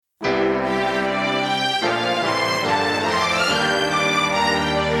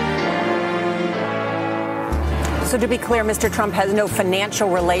So to be clear, Mr. Trump has no financial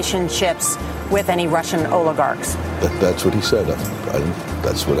relationships with any Russian oligarchs. That's what he said.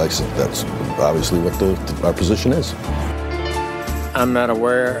 That's what I said. That's obviously what our position is. I'm not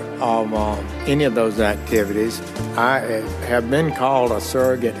aware of any of those activities. I have been called a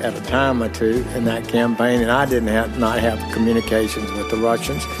surrogate at a time or two in that campaign, and I did not have communications with the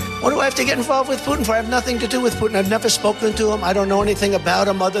Russians. What do I have to get involved with Putin for? I have nothing to do with Putin. I've never spoken to him. I don't know anything about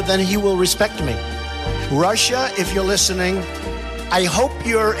him other than he will respect me. Russia, if you're listening, I hope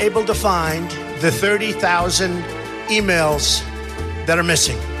you're able to find the 30,000 emails that are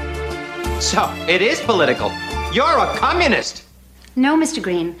missing. So, it is political. You're a communist. No, Mr.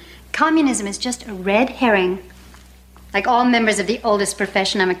 Green. Communism is just a red herring. Like all members of the oldest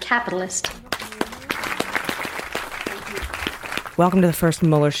profession, I'm a capitalist. Welcome to the first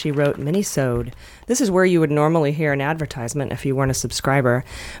Mueller, She Wrote Minisode. This is where you would normally hear an advertisement if you weren't a subscriber,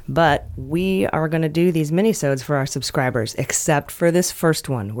 but we are going to do these minisodes for our subscribers, except for this first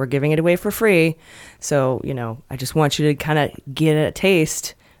one. We're giving it away for free, so, I just want you to kind of get a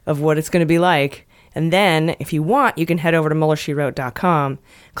taste of what it's going to be like. And then, if you want, you can head over to MuellerSheWrote.com,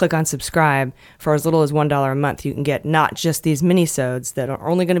 click on subscribe. For as little as $1 a month, you can get not just these minisodes that are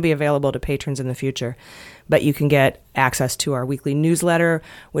only going to be available to patrons in the future, but you can get access to our weekly newsletter,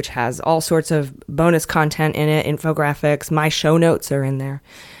 which has all sorts of bonus content in it, infographics. My show notes are in there.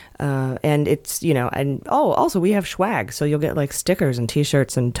 And it's, also we have swag. So you'll get like stickers and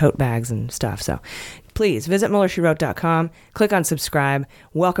t-shirts and tote bags and stuff. So please visit MuellerSheWrote.com, click on subscribe.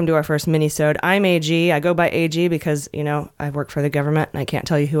 Welcome to our first minisode. I'm AG. I go by AG because, I work for the government and I can't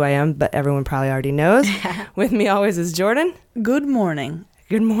tell you who I am, but everyone probably already knows. With me always is Jordan. Good morning.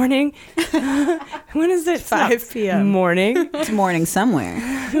 Good morning. When is it? 5 p.m. Morning. It's morning somewhere.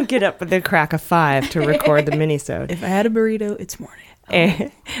 Get up at the crack of 5 to record the minisode. If I had a burrito, it's morning.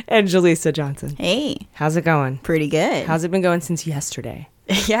 And Jaleesa Johnson. Hey. How's it going? Pretty good. How's it been going since yesterday?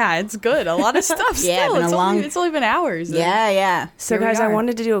 Yeah, it's good. A lot of stuff still. Yeah, It's only been hours. Yeah. So guys, I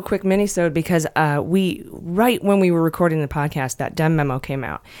wanted to do a quick minisode because right when we were recording the podcast, that Dem Memo came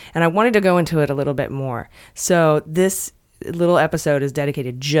out. And I wanted to go into it a little bit more. So this little episode is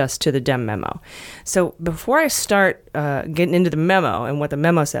dedicated just to the Dem Memo. So before I start getting into the memo and what the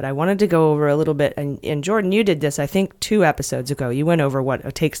memo said, I wanted to go over a little bit. And Jordan, you did this, I think, 2 episodes ago. You went over what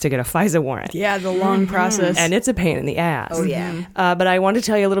it takes to get a FISA warrant. Yeah, the long process. And it's a pain in the ass. Oh, yeah. But I wanted to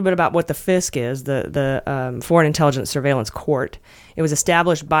tell you a little bit about what the FISC is, the Foreign Intelligence Surveillance Court. It was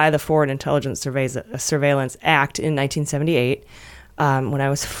established by the Foreign Intelligence Surveillance Act in 1978 when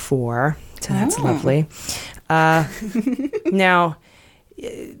I was 4. So that's lovely. Now,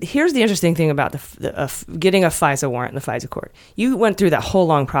 here's the interesting thing about getting a FISA warrant in the FISA court. You went through that whole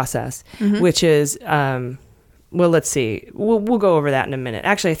long process, which is, let's see. We'll go over that in a minute.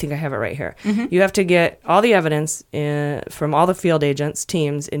 Actually, I think I have it right here. You have to get all the evidence from all the field agents,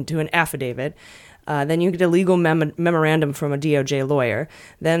 teams, into an affidavit. Then you get a legal memorandum from a DOJ lawyer.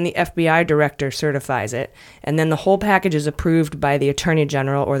 Then the FBI director certifies it. And then the whole package is approved by the Attorney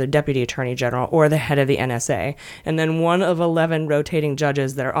General or the Deputy Attorney General or the head of the NSA. And then one of 11 rotating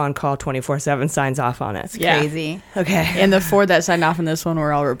judges that are on call 24/7 signs off on it. It's crazy. Okay. And the 4 that signed off on this one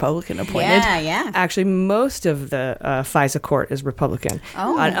were all Republican appointed. Yeah. Actually, most of the FISA court is Republican.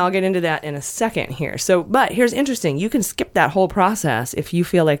 Oh. And I'll get into that in a second here. But here's interesting. You can skip that whole process if you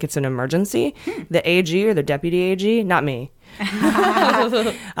feel like it's an emergency. The AG or the deputy AG, not me.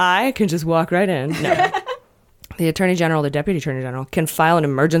 I can just walk right in. No. The Attorney General, the Deputy Attorney General, can file an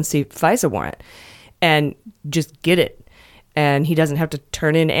emergency FISA warrant and just get it. And he doesn't have to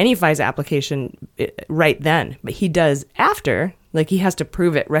turn in any FISA application right then. But he does after. Like, he has to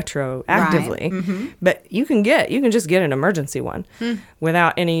prove it retroactively. Right. But you can just get an emergency one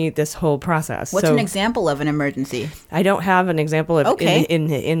without this whole process. What's an example of an emergency? I don't have an example of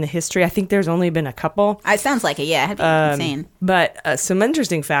in the history. I think there's only been a couple. It sounds like it, yeah. It'd be insane. But some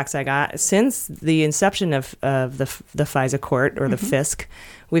interesting facts I got. Since the inception of the FISA court, or the FISC,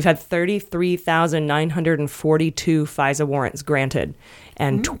 we've had 33,942 FISA warrants granted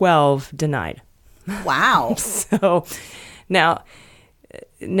and 12 denied. Wow. So now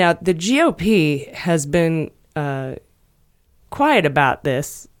the GOP has been quiet about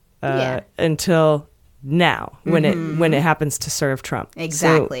this until now, when it happens to serve Trump.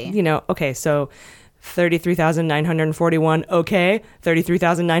 Exactly. So, so 33,941, okay.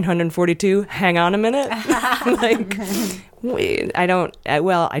 33,942, hang on a minute. I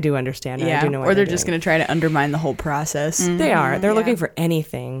do understand. Yeah, I do know or they're just going to try to undermine the whole process. They are. They're looking for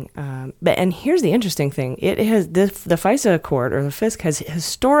anything. And here's the interesting thing. The FISA court, or the FISC, has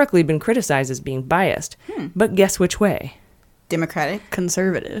historically been criticized as being biased. But guess which way? Democratic?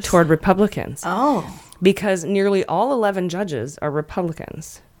 Conservative. Toward Republicans. Oh. because nearly all 11 judges are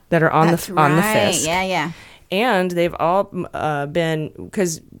Republicans that are on the FISC. Yeah. And they've all been,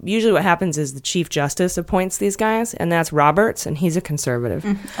 because usually what happens is the Chief Justice appoints these guys, and that's Roberts, and he's a conservative.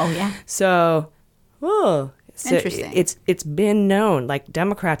 Oh, yeah. So, Interesting. It's been known, like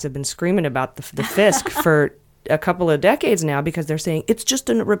Democrats have been screaming about the FISC for a couple of decades now because they're saying it's just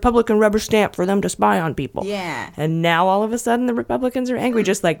a Republican rubber stamp for them to spy on people. Yeah. And now all of a sudden the Republicans are angry,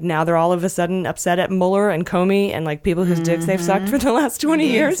 just like now they're all of a sudden upset at Mueller and Comey and like people whose dicks they've sucked for the last 20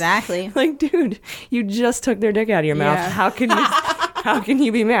 years. Exactly. Like, dude, you just took their dick out of your mouth. How can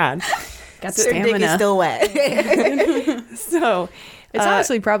you be mad? Got Their dick is stamina. still wet. So It's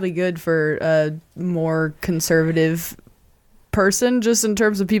honestly probably good for a more conservative person, just in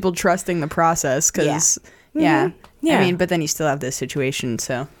terms of people trusting the process. Because, Yeah. I mean, but then you still have this situation,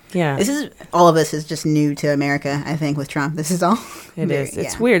 so. yeah, All of this is just new to America, I think, with Trump. This is all. it is.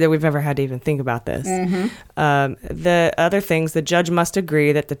 It's weird that we've ever had to even think about this. The other things, the judge must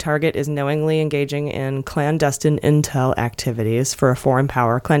agree that the target is knowingly engaging in clandestine intel activities for a foreign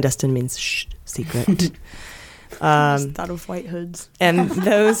power. Clandestine means secret. I just thought of white hoods. And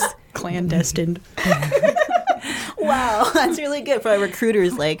those Clandestine. Wow, that's really good for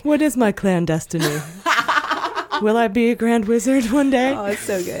recruiters. Like, what is my clandestiny? Will I be a grand wizard one day? oh, it's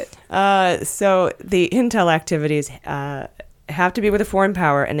so good. So the intel activities have to be with a foreign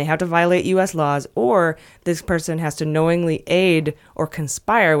power, and they have to violate U.S. laws, or this person has to knowingly aid or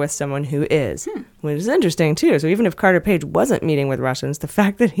conspire with someone who is, which is interesting too. So even if Carter Page wasn't meeting with Russians, the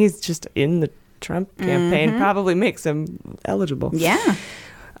fact that he's just in the Trump campaign probably makes him eligible. Yeah.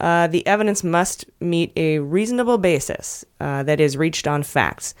 The evidence must meet a reasonable basis that is reached on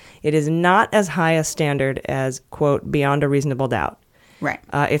facts. It is not as high a standard as, quote, beyond a reasonable doubt. Right.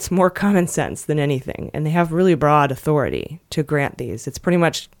 It's more common sense than anything, and they have really broad authority to grant these. It's pretty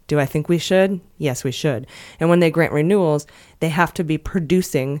much, do I think we should? Yes, we should. And when they grant renewals, they have to be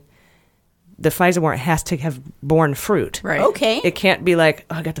producing. The FISA warrant has to have borne fruit. Right. Okay. It can't be like,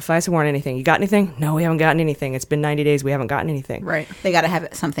 oh, I got the FISA warrant, anything. You got anything? No, we haven't gotten anything. It's been 90 days. We haven't gotten anything. Right. They got to have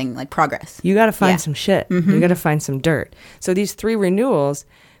something like progress. You got to find Yeah. some shit. You got to find some dirt. So these 3 renewals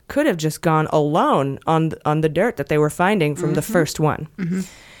could have just gone alone on the dirt that they were finding from the first one.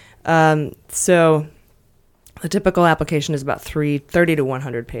 So the typical application is about 30 to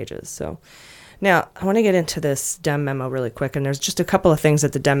 100 pages. So now I want to get into this Dem Memo really quick, and there's just a couple of things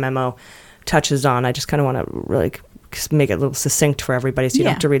that the Dem Memo touches on. I just kind of want to really make it a little succinct for everybody so you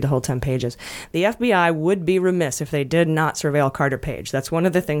don't have to read the whole 10 pages. The FBI would be remiss if they did not surveil Carter Page. That's one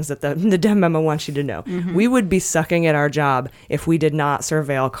of the things that the Dem Memo wants you to know. We would be sucking at our job if we did not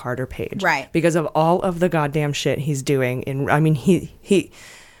surveil Carter Page. Right. Because of all of the goddamn shit he's doing.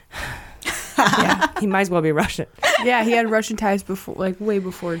 He might as well be Russian. Yeah, he had Russian ties before, like way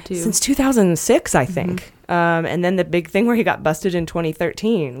before too. Since 2006, I think. And then the big thing where he got busted in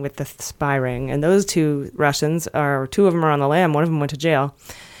 2013 with the spy ring. And those 2 Russians, 2 of them are on the lam. One of them went to jail.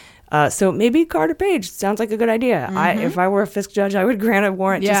 So maybe Carter Page sounds like a good idea. If I were a FISC judge, I would grant a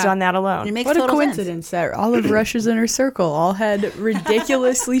warrant just on that alone. It makes What a total coincidence that all of Russia's inner circle all had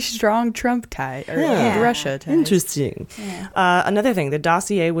ridiculously strong Trump tie or Russia ties. Interesting. Another thing, the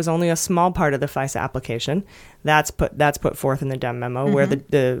dossier was only a small part of the FISA application. That's put forth in the Dem Memo, where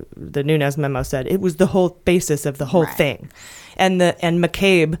the Nunes memo said it was the whole basis of the whole thing. And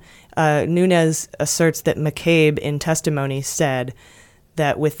McCabe, Nunes asserts that McCabe in testimony said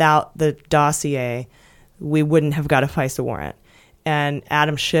that without the dossier, we wouldn't have got a FISA warrant. And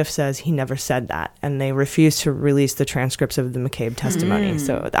Adam Schiff says he never said that. And they refuse to release the transcripts of the McCabe testimony.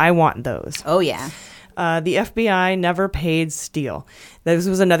 So I want those. Oh, yeah. The FBI never paid Steele. This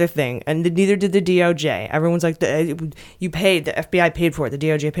was another thing. And neither did the DOJ. Everyone's like, you paid. The FBI paid for it. The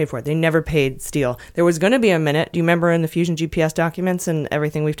DOJ paid for it. They never paid Steele. There was going to be a minute. Do you remember in the Fusion GPS documents and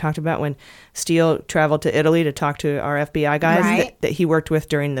everything we've talked about when Steele traveled to Italy to talk to our FBI guys that he worked with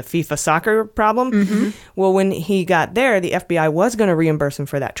during the FIFA soccer problem? Well, when he got there, the FBI was going to reimburse him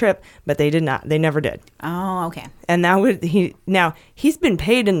for that trip, but they did not. They never did. Oh, okay. And now he's been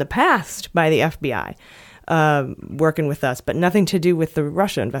paid in the past by the FBI. Working with us, but nothing to do with the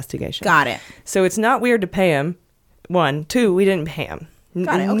Russia investigation. Got it. So it's not weird to pay him. 1, 2, we didn't pay him.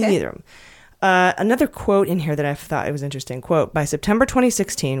 Got it, okay. Neither of them. Another quote in here that I thought it was interesting. Quote, by September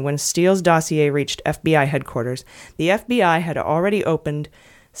 2016, when Steele's dossier reached FBI headquarters, the FBI had already opened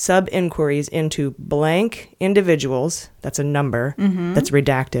sub-inquiries into blank individuals, that's a number, that's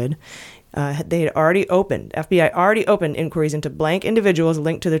redacted, They had already opened, FBI already opened inquiries into blank individuals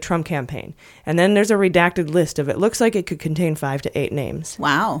linked to the Trump campaign. And then there's a redacted list of, it looks like it could contain 5 to 8 names.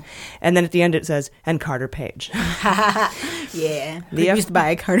 Wow. And then at the end it says, and Carter Page. Yeah. Used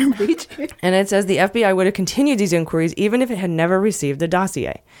by Carter Page. And it says the FBI would have continued these inquiries even if it had never received the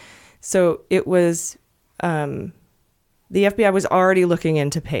dossier. So it was, the FBI was already looking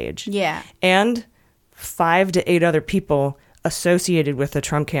into Page. Yeah. And 5 to 8 other people associated with the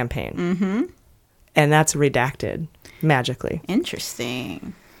Trump campaign. Mm-hmm. And that's redacted magically.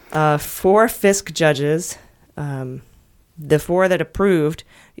 Interesting. 4 Fisk judges, the 4 that approved,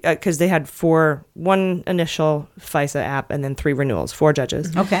 because they had 1 initial FISA app and then 3 renewals, 4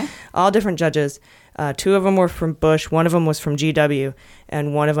 judges. Okay. All different judges. 2 of them were from Bush, 1 of them was from GW,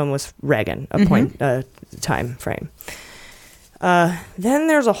 and 1 of them was Reagan, time frame. Then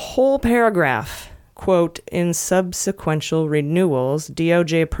there's a whole paragraph. Quote, in subsequential renewals,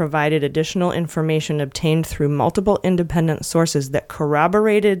 DOJ provided additional information obtained through multiple independent sources that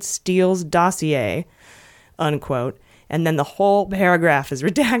corroborated Steele's dossier, unquote. And then the whole paragraph is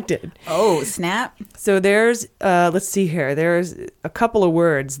redacted. Oh, snap. So there's, let's see here. There's a couple of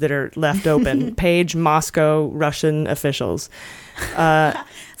words that are left open. Page, Moscow, Russian officials.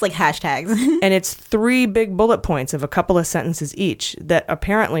 It's like hashtags. And it's 3 big bullet points of a couple of sentences each that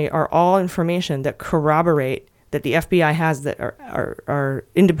apparently are all information that corroborate, that the FBI has, that are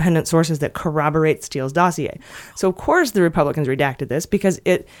independent sources that corroborate Steele's dossier. So of course the Republicans redacted this because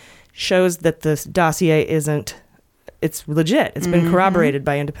it shows that this dossier isn't, it's legit. It's been corroborated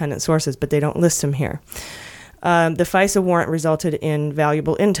by independent sources, but they don't list them here. The FISA warrant resulted in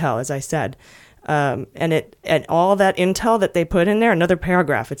valuable intel, as I said. And all that intel that they put in there, another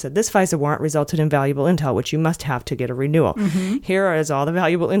paragraph, it said, this FISA warrant resulted in valuable intel, which you must have to get a renewal. Here is all the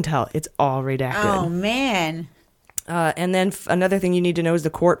valuable intel. It's all redacted. Oh, man. And then another thing you need to know is the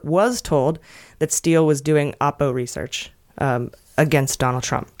court was told that Steele was doing Oppo research against Donald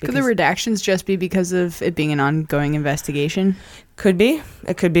Trump. Could the redactions just be because of it being an ongoing investigation? Could be.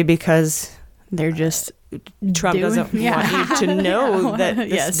 It could be because they're just... Trump doesn't want you to know that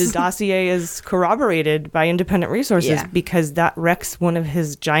this dossier is corroborated by independent resources because that wrecks one of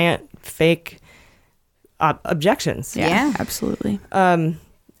his giant fake objections. Yeah, absolutely.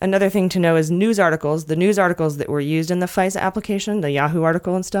 Another thing to know is news articles. The news articles that were used in the FISA application, the Yahoo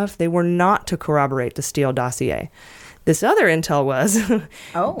article and stuff, they were not to corroborate the Steele dossier. This other intel was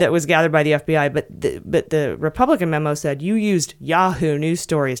that was gathered by the FBI, but the Republican memo said you used Yahoo news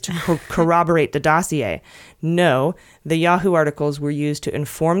stories to corroborate the dossier. No, the Yahoo articles were used to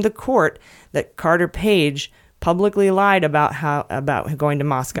inform the court that Carter Page publicly lied about going to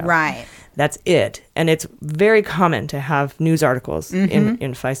Moscow. Right. That's it. And it's very common to have news articles in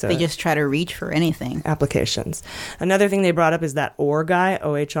FISA. They just try to reach for anything. Applications. Another thing they brought up is that OR guy,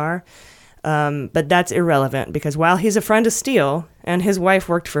 OHR. But that's irrelevant because while he's a friend of Steele and his wife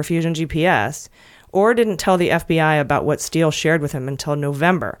worked for Fusion GPS, Orr didn't tell the FBI about what Steele shared with him until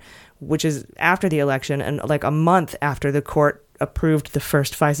November, which is after the election and like a month after the court approved the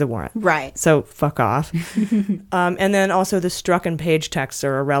first FISA warrant. Right. So fuck off. And then also the Strzok and Page texts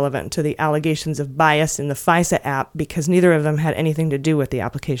are irrelevant to the allegations of bias in the FISA app because neither of them had anything to do with the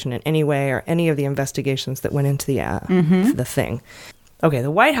application in any way or any of the investigations that went into the thing. Okay,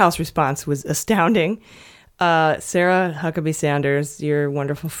 the White House response was astounding. Sarah Huckabee Sanders, your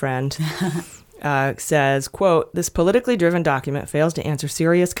wonderful friend, says, quote, this politically driven document fails to answer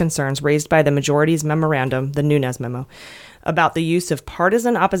serious concerns raised by the majority's memorandum, the Nunes Memo, about the use of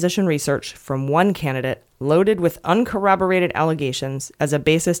partisan opposition research from one candidate loaded with uncorroborated allegations as a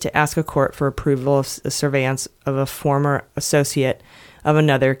basis to ask a court for approval of surveillance of a former associate of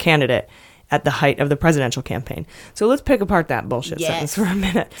another candidate at the height of the presidential campaign. So let's pick apart that bullshit sentence for a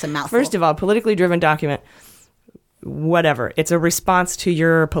minute. It's a mouthful. First of all, politically driven document, whatever. It's a response to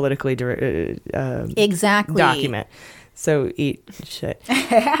your politically exactly document. So eat shit.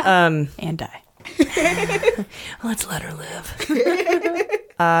 And die. Let's let her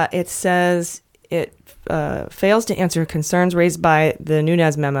live. It says it fails to answer concerns raised by the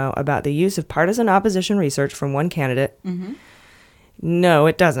Nunes Memo about the use of partisan opposition research from one candidate. No,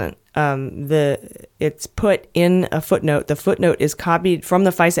 it doesn't. It's put in a footnote. The footnote is copied from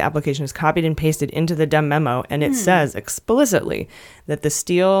the FISA application, is copied and pasted into the Dem Memo, and it says explicitly that the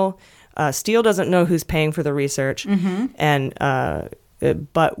Steele doesn't know who's paying for the research, and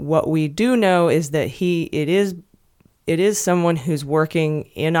but what we do know is that it is someone who's working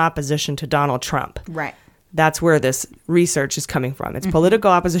in opposition to Donald Trump. Right. That's where this research is coming from. It's political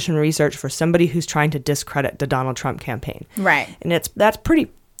opposition research for somebody who's trying to discredit the Donald Trump campaign. Right. And that's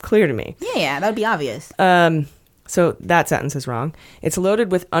pretty clear to me. Yeah, that would be obvious. So that sentence is wrong. It's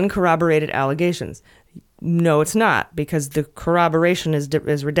loaded with uncorroborated allegations. No, it's not, because the corroboration is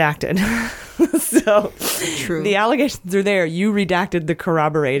redacted. So True. The allegations are there. You redacted the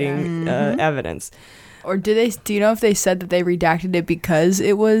corroborating evidence. Or do you know if they said that they redacted it because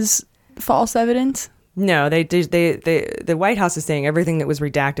it was false evidence? No, the White House is saying everything that was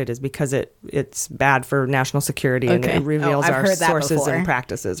redacted is because it's bad for national security and it reveals I've our heard that sources before. and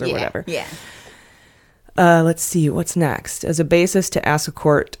practices or whatever. Yeah. Let's see, what's next? As a basis to ask a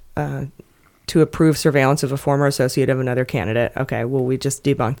court to approve surveillance of a former associate of another candidate. Okay, well, we just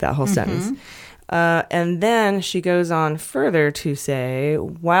debunked that whole sentence. And then she goes on further to say,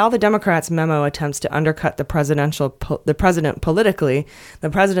 while the Democrats' memo attempts to undercut the president politically, the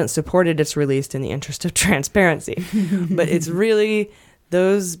president supported its release in the interest of transparency. But it's really,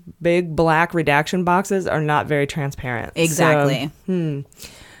 those big black redaction boxes are not very transparent. Exactly. So,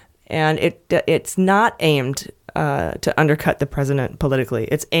 and it's not aimed to undercut the president politically.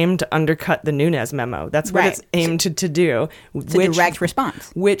 It's aimed to undercut the Nunes memo. That's what it's aimed to do. It's a direct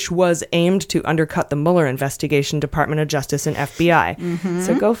response. Which was aimed to undercut the Mueller investigation, Department of Justice, and FBI.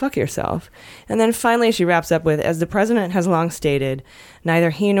 So go fuck yourself. And then finally she wraps up with, as the president has long stated, neither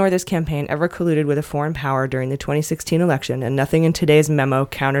he nor this campaign ever colluded with a foreign power during the 2016 election, and nothing in today's memo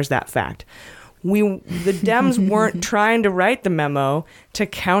counters that fact. The Dems weren't trying to write the memo to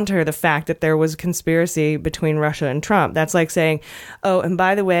counter the fact that there was conspiracy between Russia and Trump. That's like saying, oh, and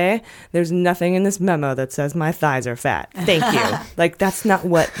by the way, there's nothing in this memo that says my thighs are fat. Thank you. Like, that's not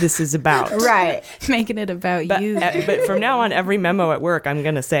what this is about. Right. Making it about you. But from now on, every memo at work, I'm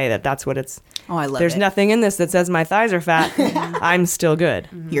going to say that's what it's. Oh, I love There's nothing in this that says my thighs are fat. I'm still good.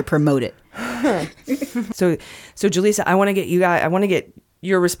 You're promoted. So Jaleesa, I want to get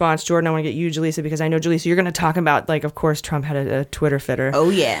your response, Jordan. I want to get you, Jaleesa, because I know, Jaleesa, you're going to talk about, like, of course, Trump had a Twitter fitter.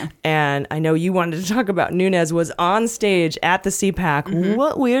 Oh, yeah. And I know you wanted to talk about Nunes was on stage at the CPAC.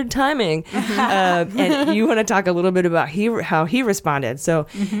 What weird timing. And you want to talk a little bit about how he responded. So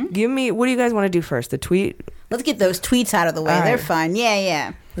give me, what do you guys want to do first? The tweet? Let's get those tweets out of the way. All They're right. fun.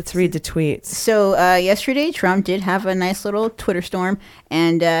 Yeah. Let's read the tweets. So yesterday, Trump did have a nice little Twitter storm.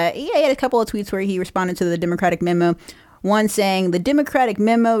 And he had a couple of tweets where he responded to the Democratic Memo. One saying, the Democratic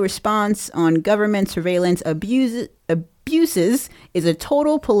Memo response on government surveillance abuses is a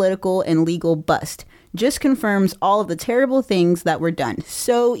total political and legal bust. Just confirms all of the terrible things that were done.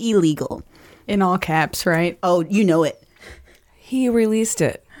 So illegal. In all caps, right? Oh, you know it. He released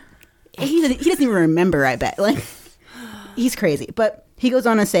it. He doesn't even remember, I bet. Like, he's crazy. But he goes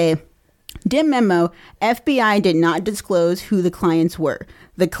on to say, Dem Memo, FBI did not disclose who the clients were.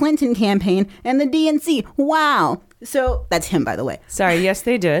 The Clinton campaign and the DNC. Wow. So that's him, by the way. Sorry, yes,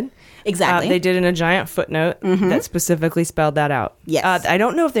 they did. Exactly. They did in a giant footnote that specifically spelled that out. Yes. I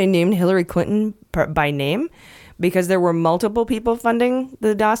don't know if they named Hillary Clinton by name, because there were multiple people funding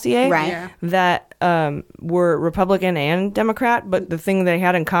the dossier that were Republican and Democrat, but the thing they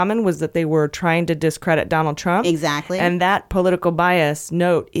had in common was that they were trying to discredit Donald Trump. Exactly. And that political bias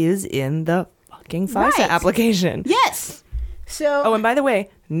note is in the fucking FISA application. Yes. So. Oh, and by the way,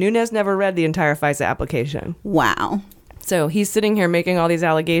 Nunes never read the entire FISA application. Wow. So he's sitting here making all these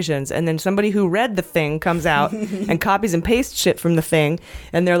allegations, and then somebody who read the thing comes out and copies and pastes shit from the thing,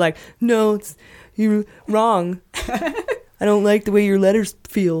 and they're like, no, you're wrong. I don't like the way your letters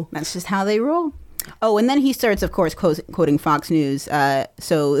feel. That's just how they roll. Oh, and then he starts, of course, quoting Fox News.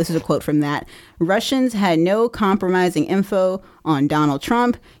 So this is a quote from that. Russians had no compromising info on Donald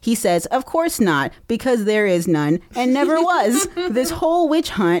Trump. He says, of course not, because there is none and never was. This whole witch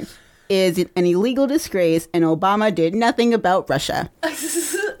hunt is an illegal disgrace, and Obama did nothing about Russia.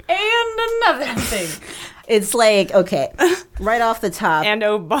 And another thing. It's like, okay, right off the top. And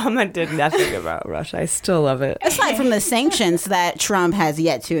Obama did nothing about Russia. I still love it. Aside from the sanctions that Trump has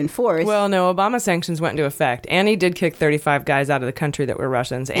yet to enforce. Well, no, Obama sanctions went into effect. And he did kick 35 guys out of the country that were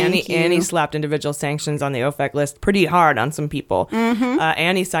Russians. And he slapped individual sanctions on the OFAC list pretty hard on some people.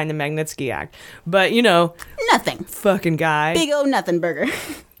 And he signed the Magnitsky Act. But, you know. Nothing. Fucking guy. Big O nothing burger.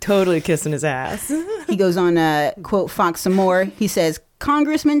 Totally kissing his ass. He goes on to quote Fox some more. He says,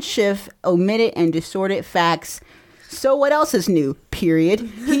 Congressman Schiff omitted and distorted facts. So what else is new? Period.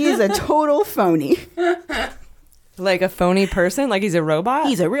 He is a total phony. Like a phony person? Like he's a robot?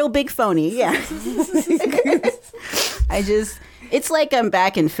 He's a real big phony, yeah. It's like I'm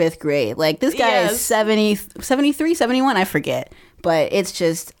back in 5th grade. Like this guy is 73, 71, I forget. But it's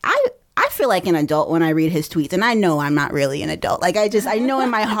just, I feel like an adult when I read his tweets. And I know I'm not really an adult. Like I know in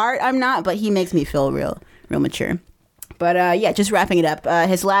my heart I'm not, but he makes me feel real mature. But just wrapping it up,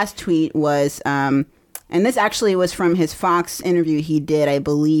 his last tweet was, And this actually was from his Fox interview he did, I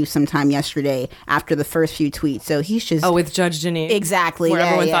believe, sometime yesterday after the first few tweets. So he's just... Oh, with Judge Janine? Exactly. Where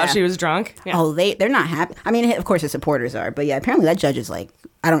everyone thought she was drunk? Yeah. Oh, they're not happy. I mean, of course his supporters are. But yeah, apparently that judge is like...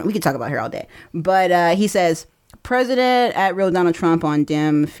 we could talk about her all day. But he says, President at real Donald Trump on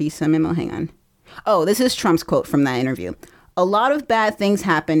Dem Memo. Hang on. Oh, this is Trump's quote from that interview. A lot of bad things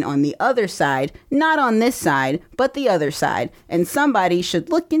happen on the other side, not on this side, but the other side. And somebody should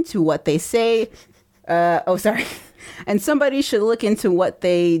look into what they say. And somebody should look into what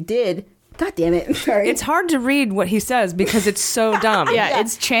they did. God damn it. Sorry. It's hard to read what he says because it's so dumb.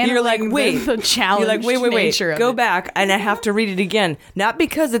 It's channeling You're like, wait. the challenge. You're like, wait. Go it. back, and I have to read it again. Not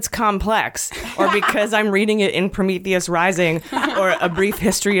because it's complex or because I'm reading it in Prometheus Rising or A Brief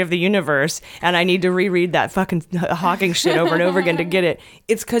History of the Universe, and I need to reread that fucking Hawking shit over and over again to get it.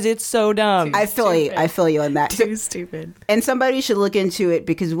 It's because it's so dumb. I feel you on that. Too stupid. And somebody should look into it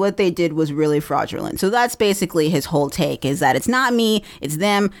because what they did was really fraudulent. So that's basically his whole take, is that it's not me, it's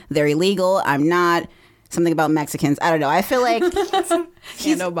them, they're illegal. I'm not. Something about Mexicans. I don't know. I feel like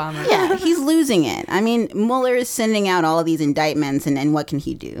he's Obama. Yeah, he's losing it. I mean, Mueller is sending out all of these indictments, and what can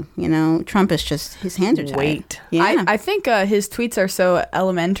he do? You know, Trump is just, his hands are tied. Wait. Yeah. I think his tweets are so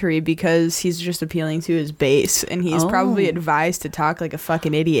elementary because he's just appealing to his base, and he's probably advised to talk like a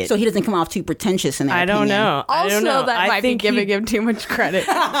fucking idiot. So he doesn't come off too pretentious in their opinion. I don't know. That might be giving him too much credit.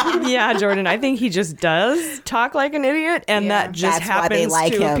 Yeah, Jordan, I think he just does talk like an idiot, and that just happens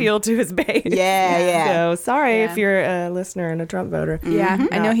to appeal to his base. Yeah. So sorry if you're a listener and a Trump voter. Yeah,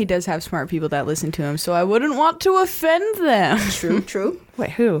 I know he does have smart people that listen to him, so I wouldn't want to offend them. True.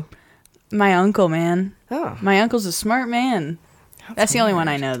 Wait, who? My uncle, man. Oh. My uncle's a smart man. That's the only one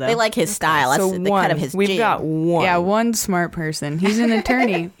I know, though. They like his style. That's so the cut of his We've jib. got one. Yeah, one smart person. He's an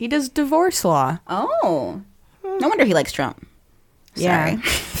attorney. He does divorce law. Oh. No wonder he likes Trump. Sorry.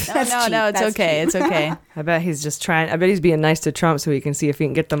 Yeah. No, it's okay. It's okay. I bet he's just trying. I bet he's being nice to Trump so he can see if he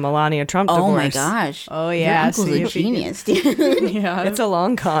can get the Melania Trump divorce. Oh my gosh. Oh yeah. Your uncle's a genius, dude. Yeah. It's a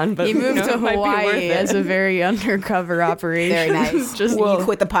long con, but he moved to it might be worth Hawaii it. a very undercover operation. Very nice. You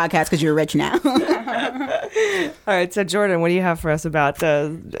quit the podcast because you're rich now. All right, so Jordan, what do you have for us about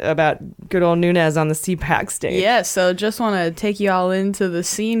good old Nunes on the CPAC stage? Yeah, so just want to take you all into the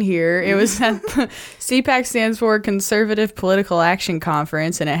scene here. It was at the CPAC stands for Conservative Political Action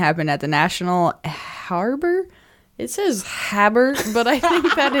Conference, and it happened at the National Harbor. It says Haber, but I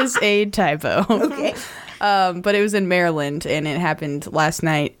think that is a typo. Okay. But it was in Maryland, and it happened last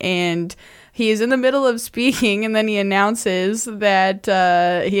night. And he is in the middle of speaking, and then he announces that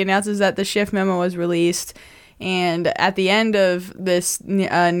the Schiff memo was released. And at the end of this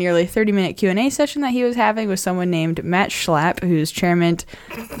nearly 30-minute Q&A session that he was having with someone named Matt Schlapp, who's chairman,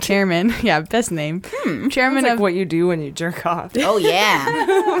 yeah, best name, chairman That's of like what you do when you jerk off. Oh,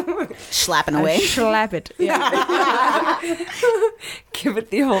 yeah. Slapping away. Schlapp it. Yeah. Give it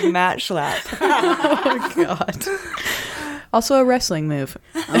the old Matt Schlapp. Oh, God. Also a wrestling move.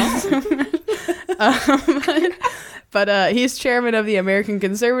 But he's chairman of the American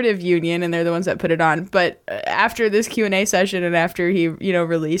Conservative Union, and they're the ones that put it on. But after this Q&A session, and after he,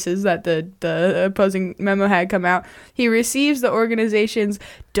 releases that the opposing memo had come out, he receives the organization's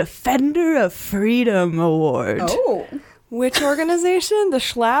Defender of Freedom Award. Oh. Which organization? The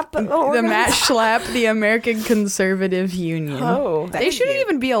Schlapp? The Matt Schlapp, the American Conservative Union. Oh, they shouldn't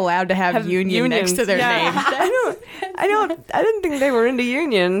even be allowed to have union next to their name. I didn't think they were into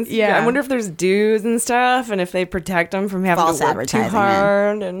unions. Yeah. I wonder if there's dues and stuff, and if they protect them from having False to work too advertising,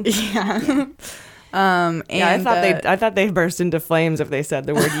 hard. And Yeah. I thought they'd burst into flames if they said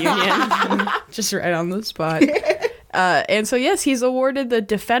the word union. Just right on the spot. And so, yes, he's awarded the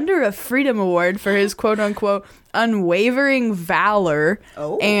Defender of Freedom Award for his quote-unquote unwavering valor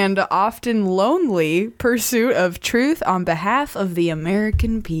and often lonely pursuit of truth on behalf of the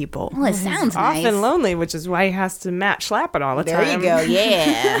American people. Well, it sounds nice. Often lonely, which is why he has to Matt Schlapp it all the There time. you go,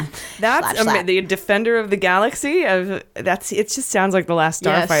 yeah. That's Schlapp. the Defender of the Galaxy. It just sounds like the last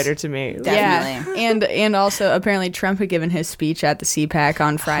Starfighter to me. Definitely. Yeah, and also apparently Trump had given his speech at the CPAC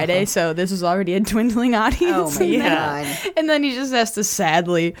on Friday, so this was already a dwindling audience. Oh my God. And then he just has to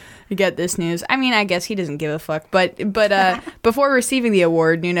sadly get this news. I mean, I guess he doesn't give a fuck. But before receiving the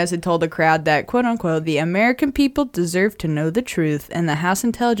award, Nunes had told the crowd that, quote unquote, the American people deserve to know the truth, and the House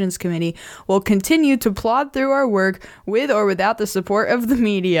Intelligence Committee will continue to plod through our work with or without the support of the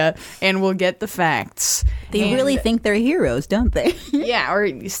media, and will get the facts. They really think they're heroes, don't they? Yeah, or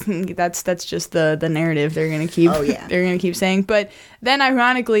that's just the narrative they're gonna keep. Oh, yeah. They're gonna keep saying. But then,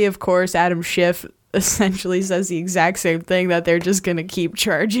 ironically, of course, Adam Schiff essentially says the exact same thing, that they're just going to keep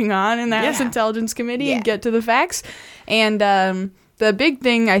charging on in the House Intelligence Committee and get to the facts. And the big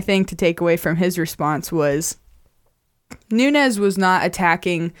thing I think to take away from his response was Nunes was not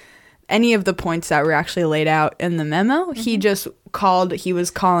attacking any of the points that were actually laid out in the memo. He just he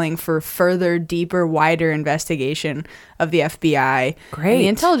was calling for further, deeper, wider investigation of the FBI and the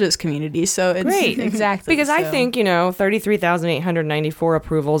intelligence community. So it's exactly. Because I think, 33,894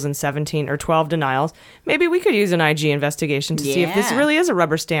 approvals and 17 or 12 denials. Maybe we could use an IG investigation to see if this really is a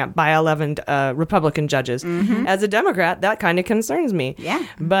rubber stamp by 11 Republican judges. As a Democrat, that kind of concerns me. Yeah.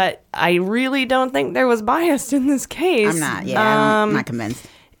 But I really don't think there was bias in this case. I'm not. Yeah, I'm not convinced.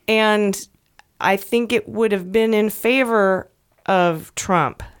 And I think it would have been in favor of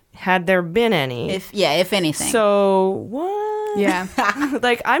Trump had there been any. If anything. So what? Yeah. I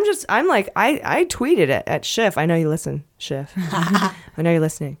tweeted it at Schiff. I know you listen, Schiff. I know you're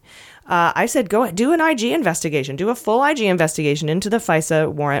listening. I said, go do an IG investigation. Do a full IG investigation into the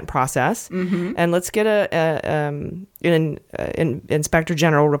FISA warrant process. And let's get an Inspector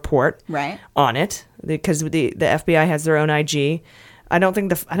General report on it. Because the FBI has their own IG. I don't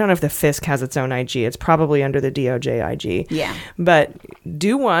know if the FISC has its own IG. It's probably under the DOJ IG. Yeah. But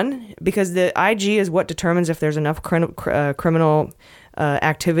do one, because the IG is what determines if there's enough criminal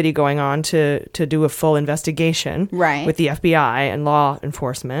activity going on to do a full investigation with the FBI and law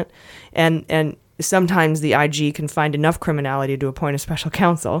enforcement. And sometimes the IG can find enough criminality to appoint a special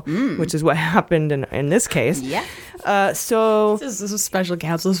counsel, which is what happened in this case. Yeah. So this is special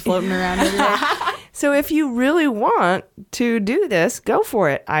counsels floating around everywhere. So if you really want to do this, go for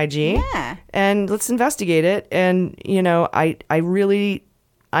it, IG. Yeah. And let's investigate it. And,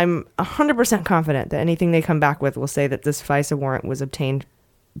 I'm 100% confident that anything they come back with will say that this FISA warrant was obtained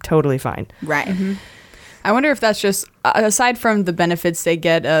totally fine. Right. I wonder if that's just, aside from the benefits they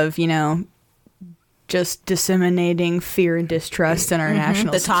get of, just disseminating fear and distrust in our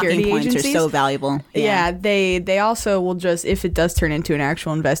national security talking points agencies. are so valuable. Yeah, they also will just, if it does turn into an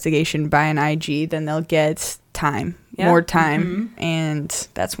actual investigation by an IG, then they'll get time, more time, and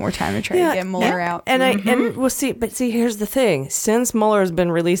that's more time to try to get Mueller out. And and we'll see. But see, here's the thing: since Mueller has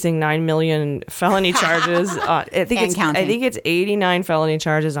been releasing 9 million felony charges, I think it's 89 felony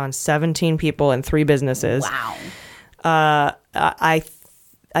charges on 17 people and 3 businesses. Wow.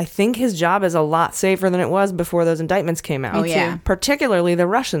 I think his job is a lot safer than it was before those indictments came out. Oh, yeah. Particularly the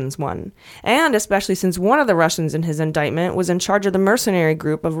Russians one. And especially since one of the Russians in his indictment was in charge of the mercenary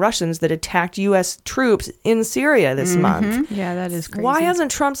group of Russians that attacked U.S. troops in Syria this month. Yeah, that is crazy. Why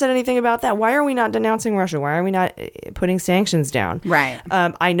hasn't Trump said anything about that? Why are we not denouncing Russia? Why are we not putting sanctions down? Right.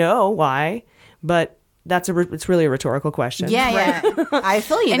 I know why, but it's really a rhetorical question. Yeah. I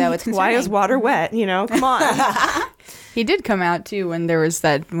feel you, though. It's concerning. Why is water wet? Come on. He did come out too when there was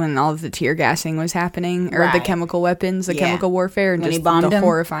when all of the tear gassing was happening, or the chemical weapons, the chemical warfare, and when just he bombed the him.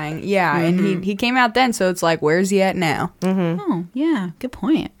 horrifying. Yeah, and he came out then, so it's like, where's he at now? Oh, yeah. Good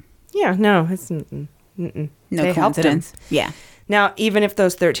point. Yeah, no, it's No they helped him. coincidence. Yeah. Now, even if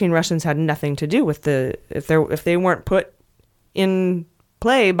those 13 Russians had nothing to do with if they weren't put in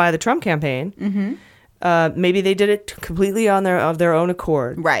play by the Trump campaign, maybe they did it completely of their own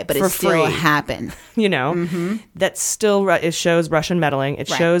accord, Right, but for it still free. happened. That still it shows Russian meddling. It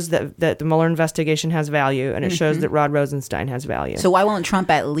shows that the Mueller investigation has value, and it shows that Rod Rosenstein has value. So why won't Trump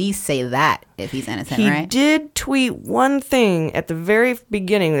at least say that if he's innocent, He right? did tweet one thing at the very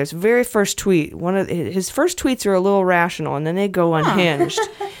beginning. This very first tweet. One of his first tweets are a little rational, and then they go unhinged.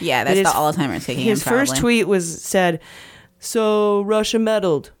 Yeah, that's the Alzheimer's kicking in, His first tweet said, "So Russia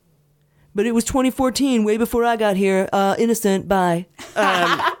meddled. But it was 2014, way before I got here. Innocent, bye."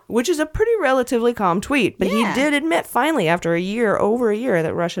 Which is a pretty relatively calm tweet. But he did admit finally, after over a year,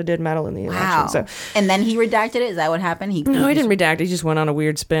 that Russia did meddle in the election. So, and then he redacted it? Is that what happened? No, he didn't redact it. He just went on a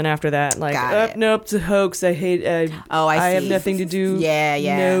weird spin after that. Like, nope, it's a hoax. I hate I have nothing to do.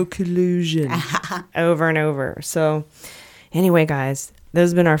 Yeah. No collusion. Over and over. So, anyway, guys, this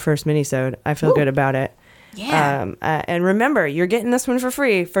has been our first minisode. I feel good about it. Yeah. And remember, you're getting this one for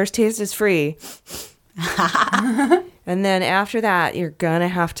free. First taste is free. And then after that, you're going to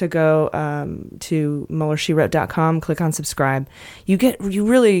have to go to MuellerSheWrote.com, click on subscribe. You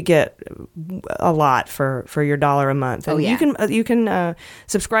really get a lot for your $1 a month. And you can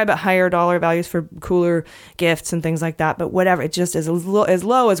subscribe at higher dollar values for cooler gifts and things like that. But whatever, it just is as low as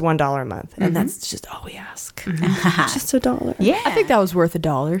 $1 a month. And that's just all we ask. Just $1. Yeah. I think that was worth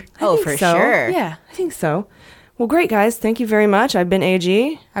 $1. Oh, for sure. Yeah, I think so. Well, great, guys. Thank you very much. I've been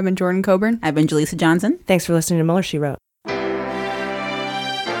AG. I've been Jordan Coburn. I've been Jaleesa Johnson. Thanks for listening to Mueller, She Wrote.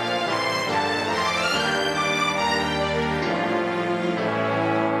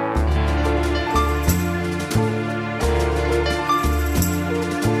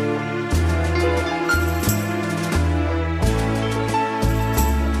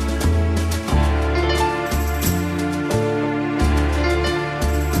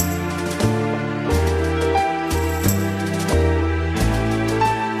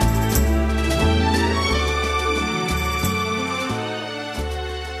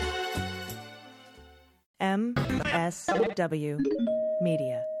 W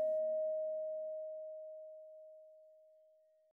Media.